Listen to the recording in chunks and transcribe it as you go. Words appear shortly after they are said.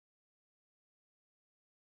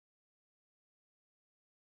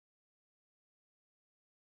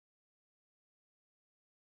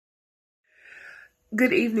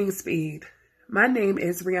Good evening, Speed. My name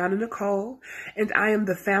is Rheonna Nicole, and I am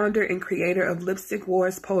the founder and creator of Lipstick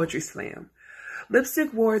Wars Poetry Slam.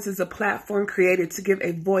 Lipstick Wars is a platform created to give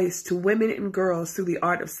a voice to women and girls through the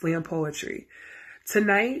art of slam poetry.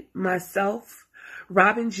 Tonight, myself,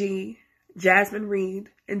 Robin G., Jasmine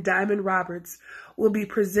Reed, and Diamond Roberts will be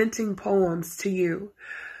presenting poems to you.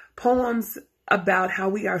 Poems about how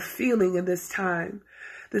we are feeling in this time,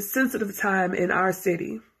 this sensitive time in our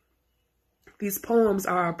city. These poems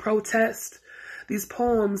are our protest. These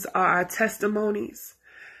poems are our testimonies.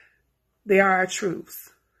 They are our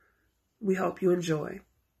truths. We hope you enjoy.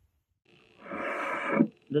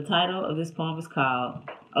 The title of this poem is called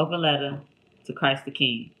Open Letter to Christ the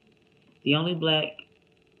King, the only black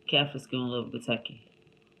Catholic school in Louisville, Kentucky.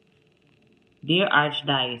 Dear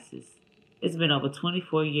Archdiocese, it's been over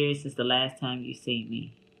 24 years since the last time you seen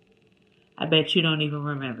me. I bet you don't even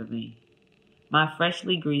remember me. My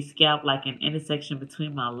freshly greased scalp like an intersection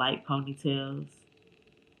between my light ponytails,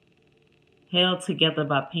 held together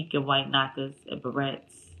by pink and white knockers and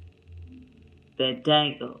barrettes that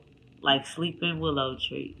dangle like sleeping willow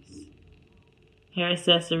trees. Hair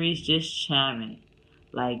accessories just chiming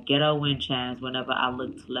like ghetto wind chimes whenever I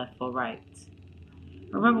look to left or right.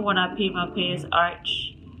 Remember when I peed my pants,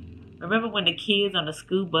 Arch? Remember when the kids on the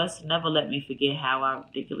school bus never let me forget how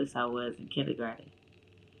ridiculous I was in kindergarten?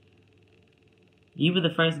 You were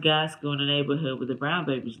the first guys school in the neighborhood where the brown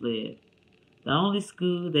babies lived. The only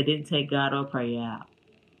school that didn't take God or prayer out.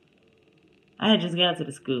 I had just got to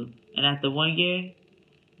the school, and after 1 year,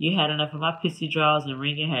 you had enough of my pissy draws and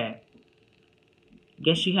ringing hair.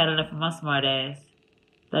 Guess you had enough of my smart ass.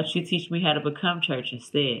 Thought you'd teach me how to become church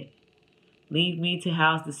instead. Leave me to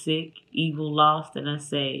house the sick, evil, lost, and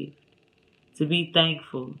unsaved. To be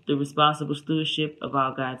thankful, the responsible stewardship of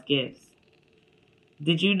all God's gifts.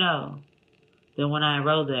 Did you know that when I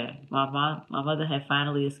enrolled there, my mother had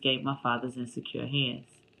finally escaped my father's insecure hands?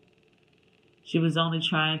 She was only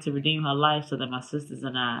trying to redeem her life so that my sisters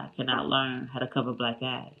and I could not learn how to cover black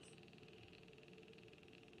eyes.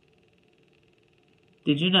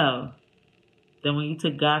 Did you know that when you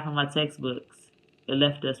took God from my textbooks, it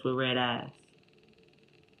left us with red eyes?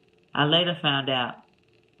 I later found out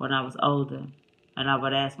when I was older, and I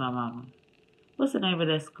would ask my mama, what's the name of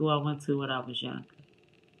that school I went to when I was younger?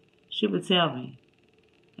 She would tell me,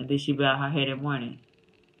 and then she bowed her head in mourning.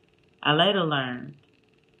 I later learned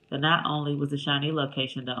that not only was the Shawnee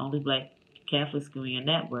location the only black Catholic school in your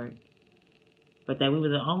network, but that we were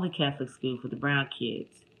the only Catholic school for the brown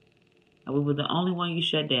kids, and we were the only one you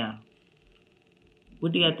shut down.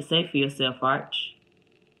 What do you have to say for yourself, Arch?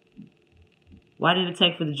 Why did it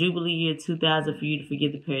take for the Jubilee year 2000 for you to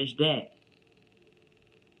forget the parish debt?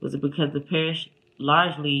 Was it because the parish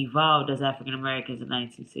largely evolved as African Americans in the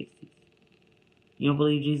 1960s? You don't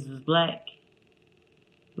believe Jesus was black?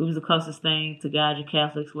 Who was the closest thing to God you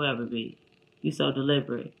Catholics will ever be? You so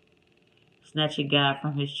deliberate, snatching God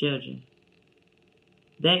from his children.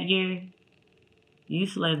 That year, you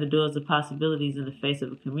slammed the doors of possibilities in the face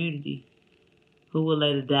of a community who will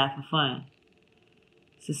later die for fun.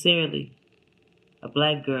 Sincerely, a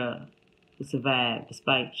black girl who survived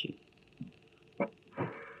despite you.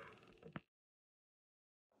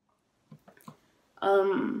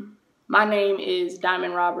 My name is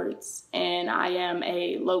Diamond Roberts, and I am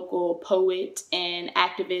a local poet and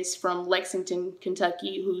activist from Lexington,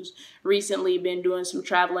 Kentucky, who's recently been doing some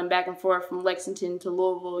traveling back and forth from Lexington to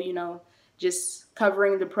Louisville, just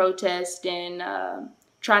covering the protest and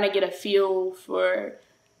trying to get a feel for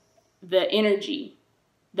the energy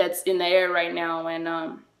that's in the air right now.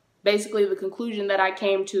 And basically the conclusion that I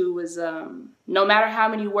came to was no matter how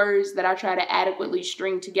many words that I try to adequately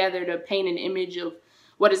string together to paint an image of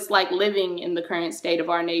what it's like living in the current state of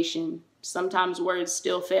our nation, sometimes words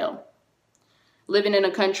still fail. Living in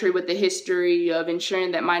a country with a history of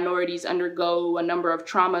ensuring that minorities undergo a number of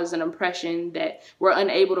traumas and oppression that we're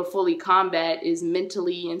unable to fully combat is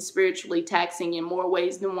mentally and spiritually taxing in more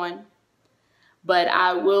ways than one. But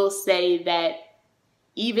I will say that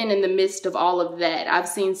even in the midst of all of that, I've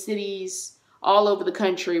seen cities all over the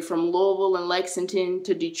country, from Louisville and Lexington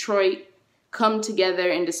to Detroit, come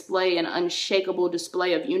together and display an unshakable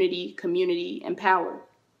display of unity, community, and power.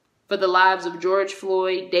 For the lives of George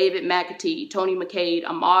Floyd, David McAtee, Tony McCade,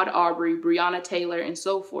 Ahmaud Arbery, Breonna Taylor, and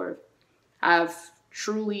so forth, I've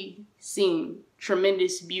truly seen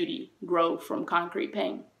tremendous beauty grow from concrete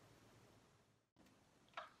pain.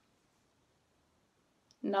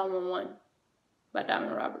 911 by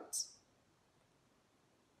Diamond Roberts.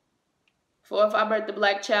 For if I birth the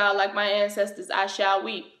black child like my ancestors, I shall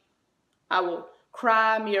weep. I will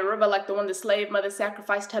cry me a river like the one the slave mother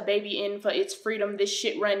sacrificed her baby in for its freedom. This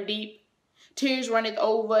shit run deep. Tears runneth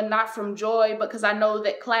over, not from joy, but because I know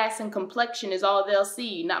that class and complexion is all they'll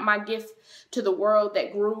see, not my gift to the world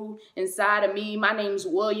that grew inside of me. My name's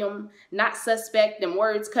William, not suspect, and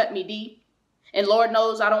words cut me deep. And Lord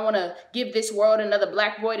knows I don't want to give this world another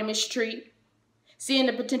black boy to mistreat. Seeing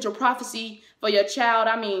the potential prophecy for your child,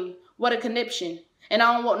 I mean, what a conniption. And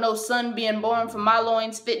I don't want no son being born from my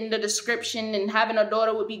loins fitting the description, and having a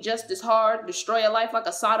daughter would be just as hard. Destroy a life like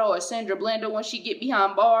a Sato or Sandra Blender once she get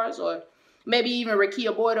behind bars, or maybe even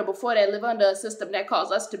Rakia Boyder before they live under a system that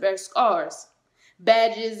caused us to bear scars.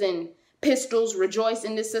 Badges and pistols rejoice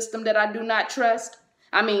in this system that I do not trust.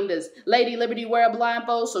 I mean, does Lady Liberty wear a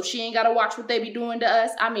blindfold so she ain't got to watch what they be doing to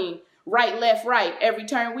us? I mean, right, left, right, every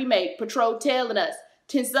turn we make, patrol tailing us.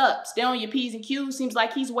 Tense up, stay on your P's and Q's, seems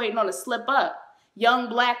like he's waiting on a slip up. Young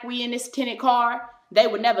black, we in this tinted car, they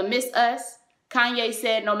would never miss us. Kanye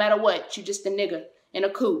said, no matter what, you just a nigga in a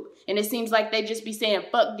coupe. And it seems like they just be saying,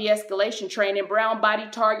 fuck de-escalation training, brown body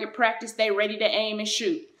target practice, they ready to aim and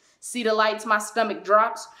shoot. See the lights, my stomach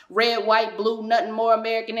drops. Red, white, blue, nothing more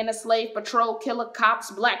American than a slave patrol, killer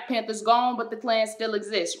cops. Black Panthers gone, but the Klan still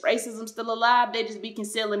exists. Racism still alive, they just be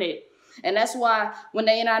concealing it. And that's why when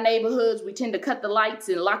they in our neighborhoods, we tend to cut the lights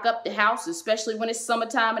and lock up the house, especially when it's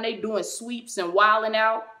summertime and they doing sweeps and wilding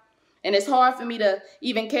out. And it's hard for me to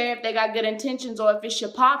even care if they got good intentions or if it's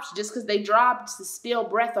your pops just because they dropped the still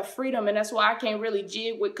breath of freedom. And that's why I can't really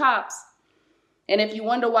jig with cops. And if you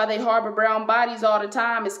wonder why they harbor brown bodies all the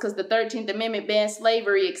time, it's because the 13th Amendment bans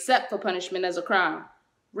slavery except for punishment as a crime.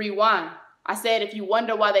 Rewind. I said if you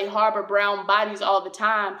wonder why they harbor brown bodies all the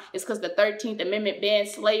time, it's because the 13th Amendment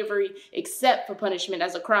bans slavery except for punishment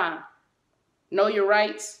as a crime. Know your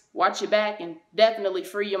rights, watch your back, and definitely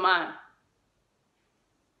free your mind.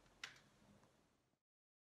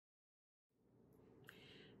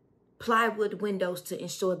 Plywood windows to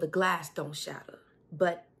ensure the glass don't shatter,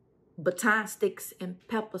 but baton sticks and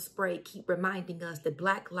pepper spray keep reminding us that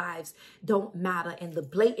black lives don't matter and the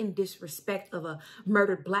blatant disrespect of a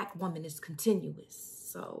murdered black woman is continuous.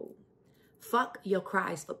 So fuck your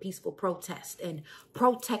cries for peaceful protest and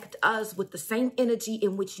protect us with the same energy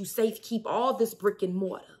in which you safe keep all this brick and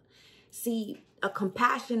mortar. See, a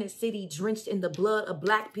compassionate city drenched in the blood of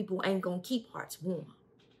black people ain't gonna keep hearts warm.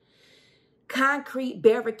 Concrete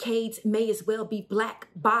barricades may as well be black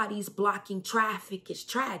bodies blocking traffic. It's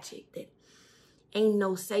tragic that ain't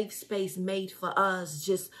no safe space made for us,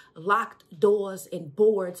 just locked doors and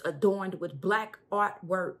boards adorned with black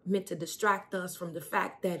artwork meant to distract us from the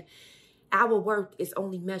fact that our worth is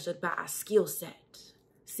only measured by our skill set.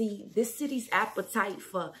 See, this city's appetite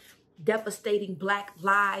for devastating black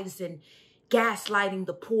lives and gaslighting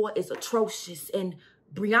the poor is atrocious, and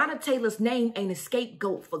Breonna Taylor's name ain't a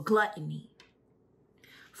scapegoat for gluttony.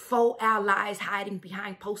 Faux allies hiding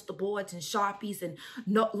behind poster boards and Sharpies, and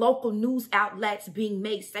local news outlets being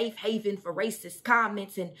made safe haven for racist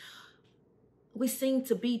comments. And we seem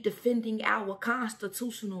to be defending our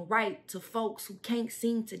constitutional right to folks who can't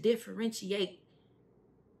seem to differentiate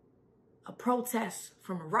a protest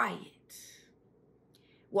from a riot.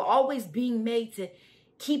 We're always being made to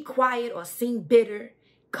keep quiet or seem bitter,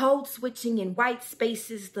 code switching in white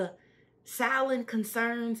spaces, the silent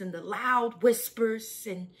concerns and the loud whispers,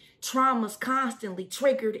 and traumas constantly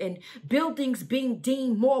triggered, and buildings being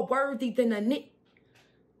deemed more worthy than a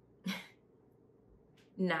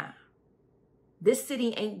Nah, this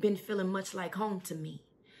city ain't been feeling much like home to me,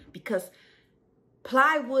 because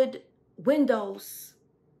plywood windows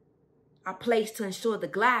are placed to ensure the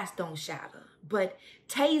glass don't shatter. But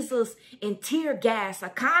tasers and tear gas are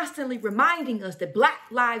constantly reminding us that black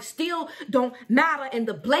lives still don't matter, and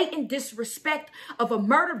the blatant disrespect of a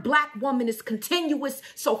murdered black woman is continuous.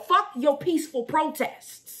 So fuck your peaceful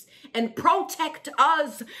protests and protect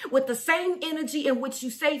us with the same energy in which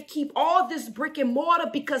you safe keep all this brick and mortar,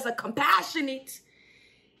 because a compassionate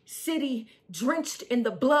city drenched in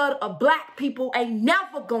the blood of black people ain't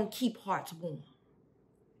never gonna keep hearts warm.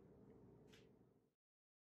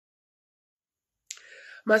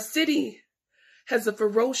 My city has a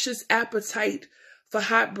ferocious appetite for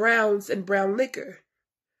hot browns and brown liquor.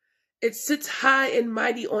 It sits high and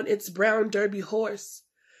mighty on its brown derby horse,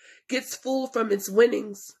 gets full from its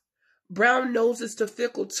winnings, brown noses to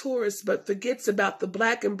fickle tourists, but forgets about the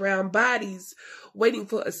black and brown bodies waiting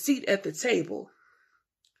for a seat at the table.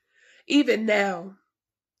 Even now,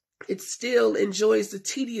 it still enjoys the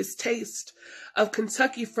tedious taste of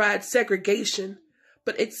Kentucky Fried segregation,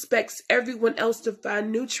 but expects everyone else to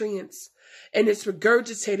find nutrients in its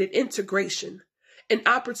regurgitated integration and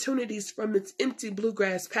opportunities from its empty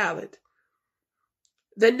bluegrass palate.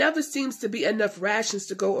 There never seems to be enough rations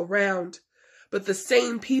to go around, but the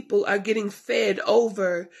same people are getting fed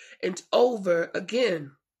over and over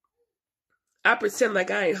again. I pretend like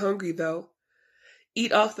I ain't hungry, though.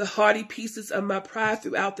 Eat off the hearty pieces of my pride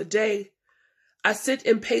throughout the day. I sit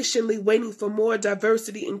impatiently waiting for more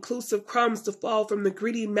diversity-inclusive crumbs to fall from the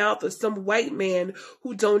greedy mouth of some white man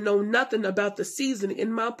who don't know nothing about the seasoning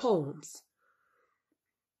in my poems.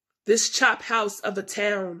 This chop house of a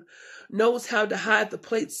town knows how to hide the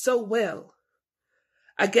plate so well.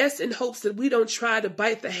 I guess in hopes that we don't try to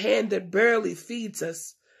bite the hand that barely feeds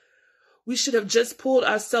us. We should have just pulled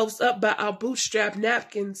ourselves up by our bootstrap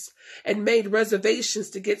napkins and made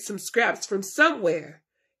reservations to get some scraps from somewhere,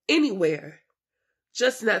 anywhere.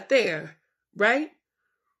 Just not there, right?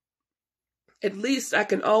 At least I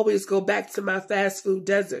can always go back to my fast food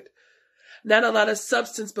desert. Not a lot of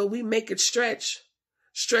substance, but we make it stretch.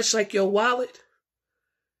 Stretch like your wallet.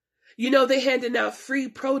 You know, they handing out free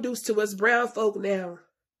produce to us brown folk now.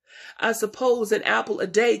 I suppose an apple a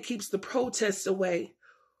day keeps the protests away,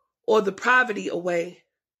 or the poverty away,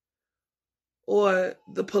 or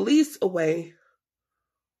the police away,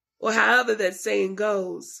 or however that saying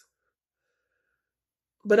goes.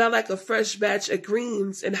 But I like a fresh batch of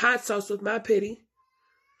greens and hot sauce with my pity.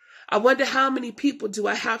 I wonder how many people do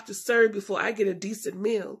I have to serve before I get a decent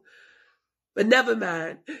meal. But never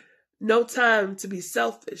mind, no time to be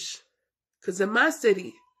selfish. 'Cause in my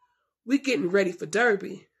city, we getting ready for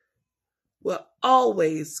Derby. We're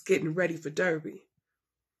always getting ready for Derby.